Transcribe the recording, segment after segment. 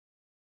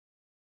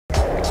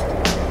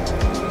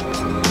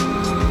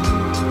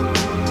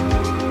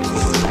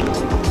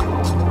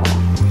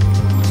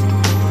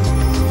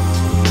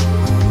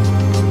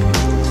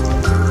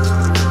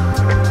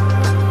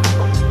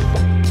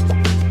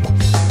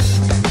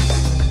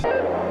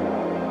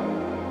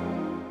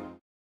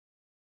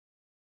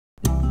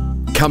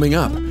Coming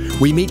up,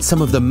 we meet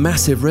some of the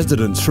massive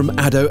residents from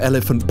Addo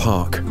Elephant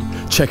Park,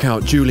 check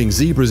out dueling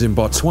zebras in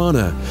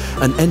Botswana,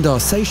 and end our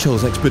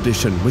Seychelles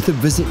expedition with a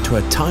visit to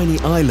a tiny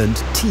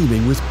island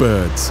teeming with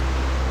birds.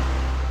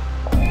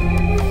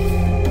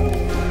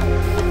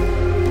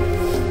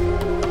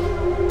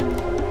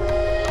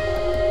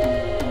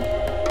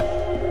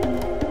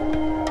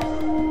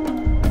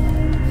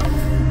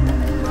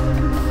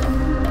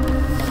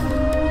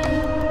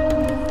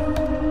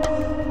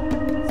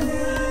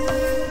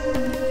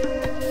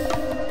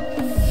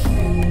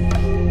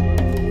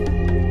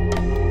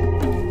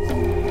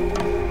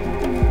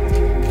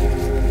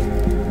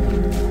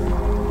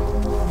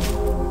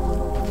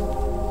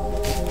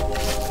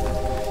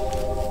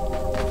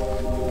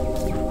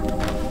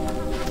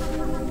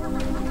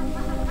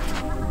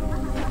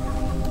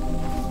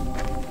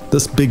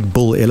 This big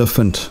bull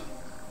elephant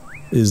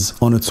is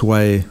on its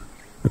way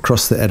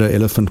across the Addo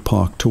Elephant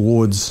Park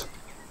towards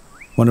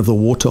one of the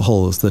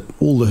waterholes that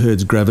all the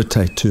herds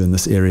gravitate to in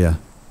this area.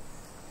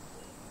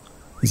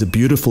 He's a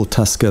beautiful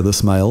tusker,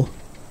 this male,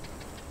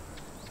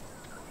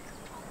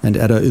 and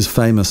Addo is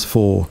famous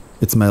for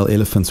its male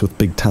elephants with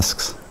big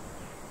tusks.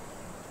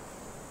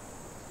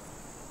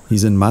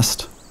 He's in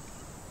must,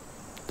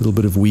 a little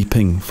bit of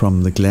weeping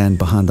from the gland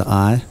behind the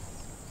eye,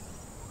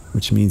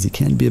 which means he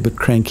can be a bit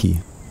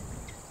cranky.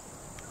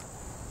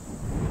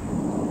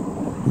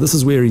 This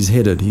is where he's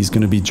headed. He's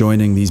going to be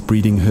joining these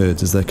breeding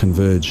herds as they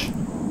converge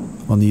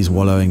on these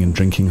wallowing and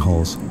drinking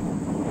holes.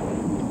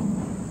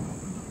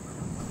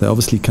 They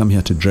obviously come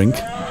here to drink,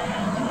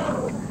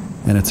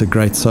 and it's a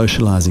great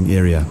socializing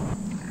area.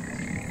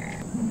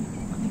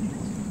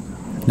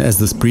 Now, as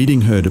this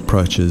breeding herd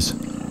approaches,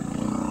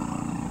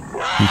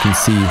 you can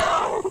see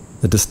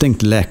a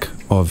distinct lack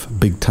of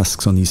big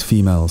tusks on these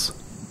females.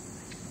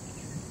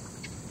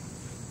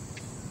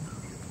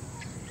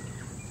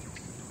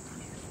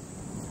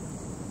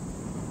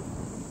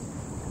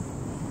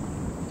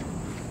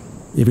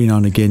 Every now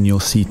and again you'll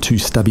see two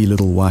stubby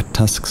little white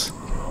tusks,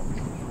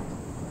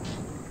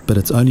 but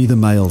it's only the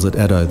males at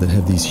Addo that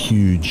have these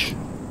huge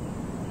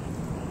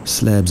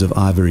slabs of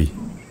ivory.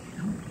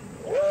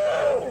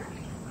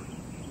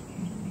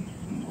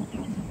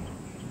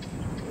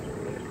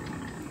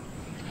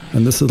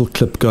 And this little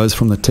clip goes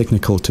from the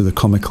technical to the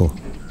comical.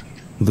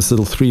 This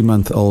little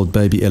 3-month-old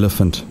baby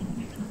elephant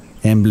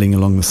ambling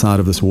along the side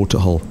of this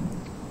waterhole,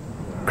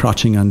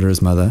 crouching under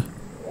his mother,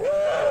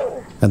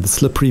 and the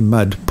slippery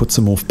mud puts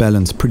him off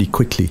balance pretty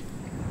quickly.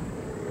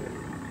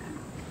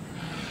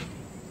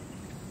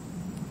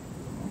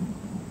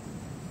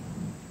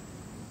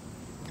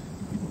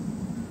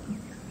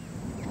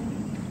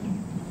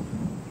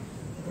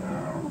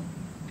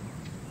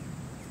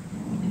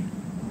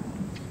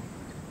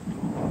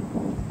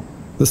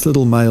 This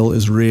little male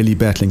is really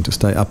battling to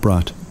stay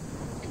upright.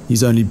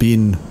 He's only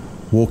been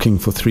walking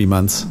for 3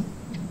 months,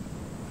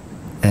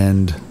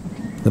 and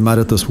the mud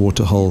at this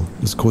waterhole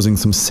is causing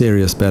some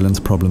serious balance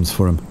problems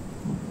for him.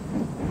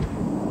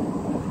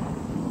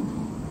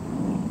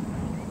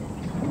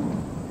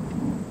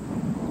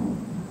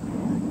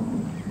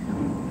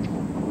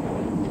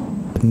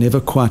 It never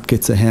quite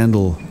gets a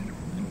handle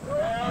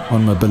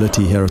on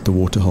mobility here at the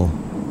waterhole.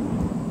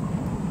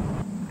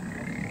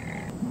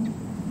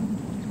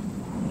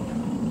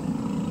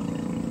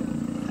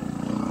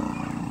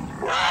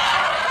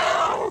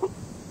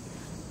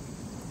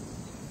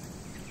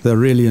 They're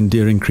really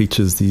endearing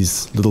creatures,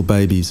 these little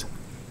babies.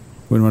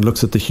 When one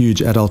looks at the huge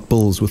adult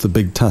bulls with the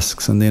big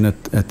tusks and then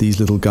at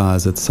these little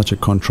guys, it's such a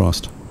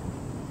contrast.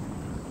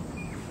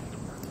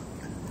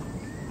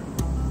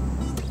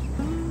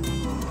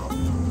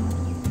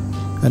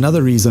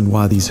 Another reason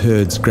why these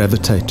herds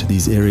gravitate to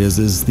these areas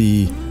is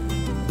the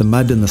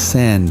mud and the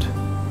sand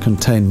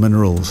contain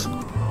minerals,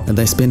 and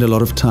they spend a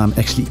lot of time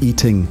actually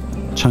eating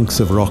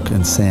chunks of rock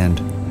and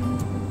sand.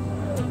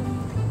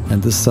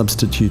 And this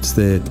substitutes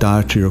their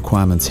dietary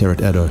requirements here at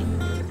Addo.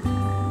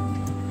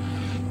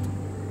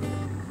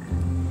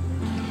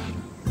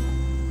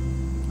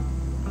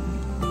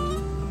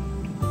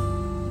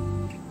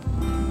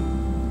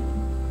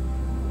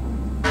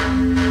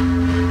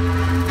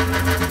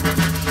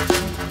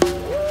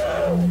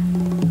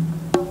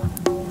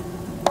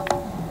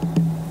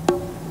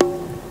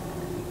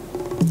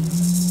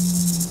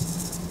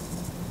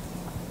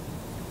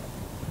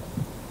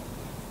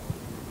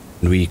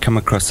 We come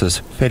across this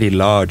fairly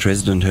large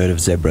resident herd of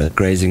zebra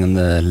grazing in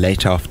the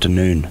late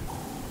afternoon.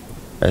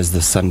 As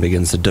the sun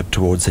begins to dip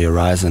towards the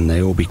horizon,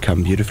 they all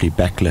become beautifully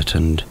backlit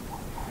and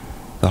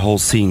the whole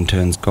scene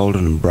turns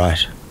golden and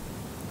bright.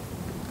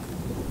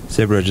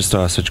 Zebra just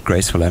are such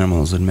graceful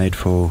animals and made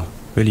for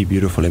really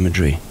beautiful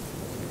imagery.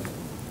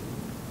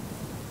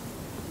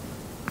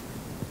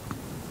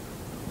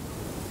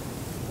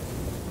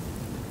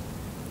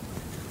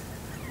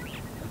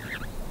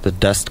 The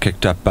dust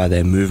kicked up by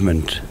their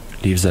movement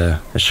leaves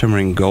a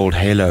shimmering gold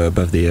halo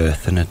above the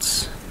earth, and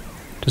it's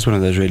just one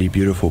of those really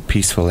beautiful,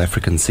 peaceful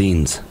African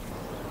scenes.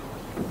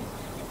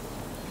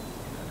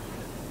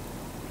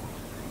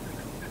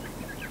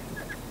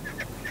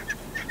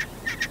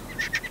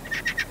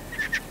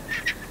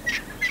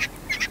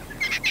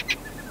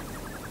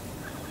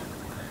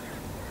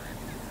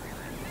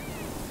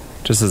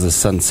 Just as the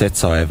sun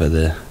sets, however,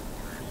 the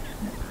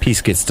peace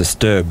gets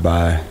disturbed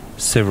by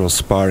several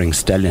sparring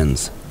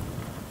stallions.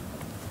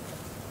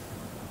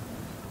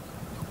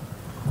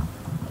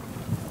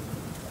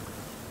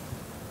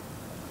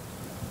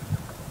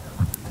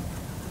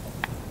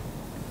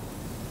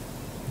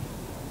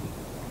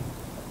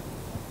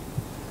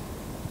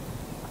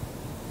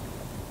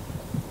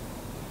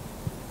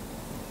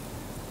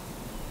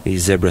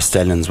 These zebra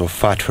stallions will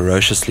fight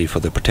ferociously for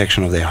the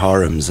protection of their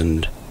harems,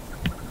 and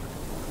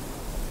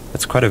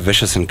it's quite a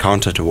vicious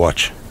encounter to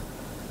watch.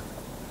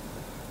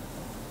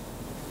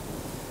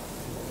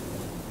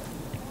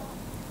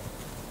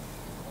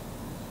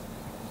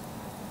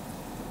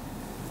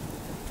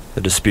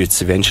 The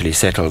dispute's eventually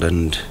settled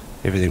and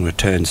everything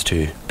returns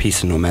to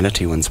peace and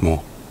normality once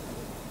more.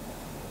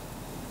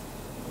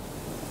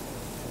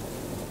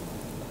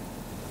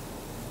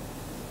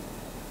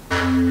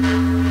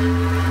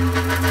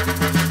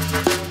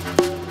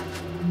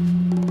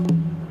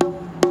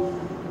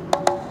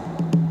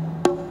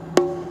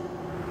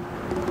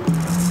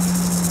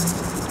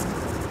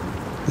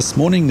 This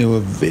morning there were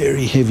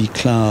very heavy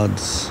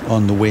clouds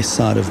on the west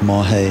side of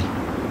Mahe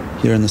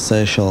here in the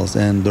Seychelles,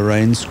 and the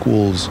rain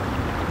squalls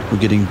were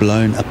getting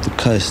blown up the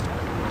coast.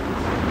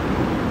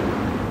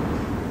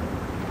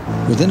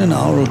 Within an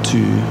hour or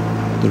two,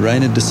 the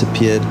rain had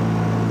disappeared,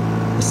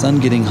 the sun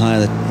getting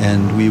higher,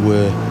 and we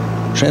were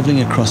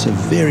traveling across a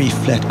very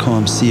flat,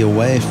 calm sea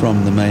away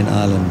from the main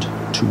island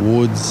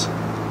towards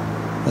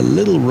a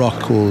little rock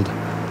called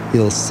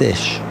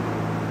Seychelles.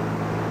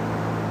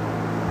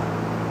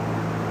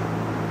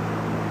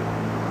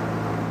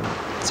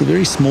 It's a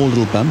very small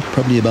little bump,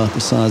 probably about the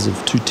size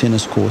of 2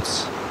 tennis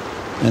courts,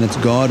 and it's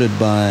guarded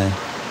by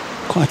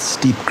quite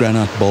steep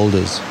granite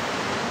boulders.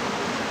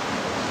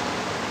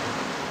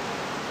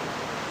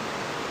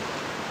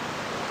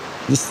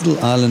 This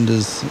little island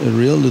is a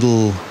real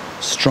little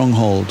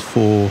stronghold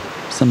for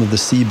some of the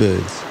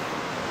seabirds.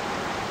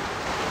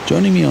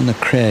 Joining me on the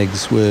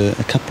crags were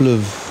a couple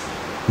of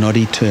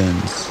noddy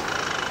terns.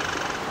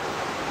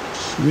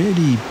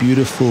 Really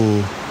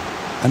beautiful,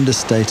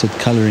 understated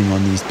colouring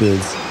on these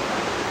birds.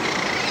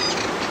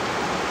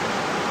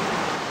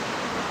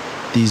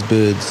 These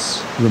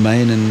birds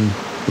remain in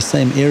the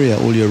same area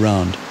all year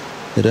round.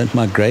 They don't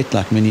migrate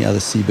like many other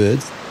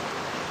seabirds.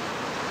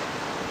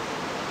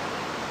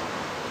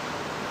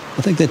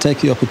 I think they take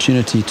the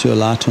opportunity to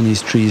alight on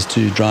these trees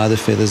to dry the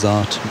feathers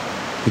out,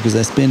 because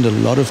they spend a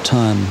lot of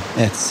time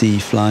at sea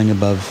flying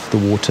above the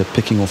water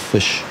picking off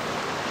fish.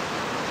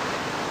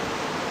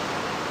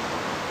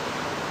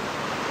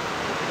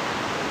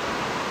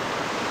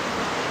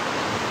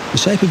 The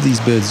shape of these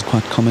birds is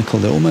quite comical.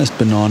 They're almost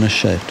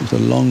banana-shaped with a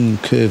long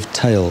curved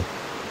tail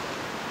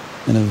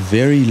and a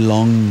very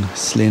long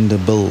slender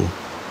bill.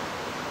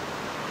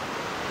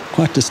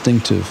 Quite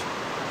distinctive.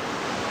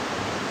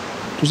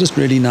 It was just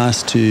really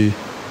nice to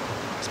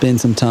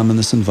spend some time in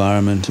this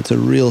environment. It's a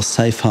real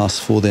safe house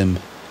for them,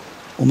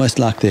 almost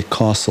like their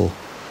castle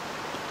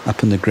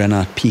up in the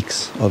granite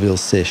peaks of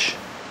Seychelles.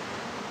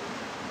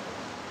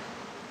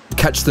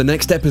 Catch the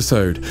next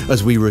episode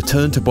as we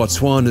return to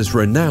Botswana's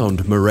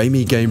renowned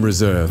Moremi Game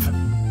Reserve.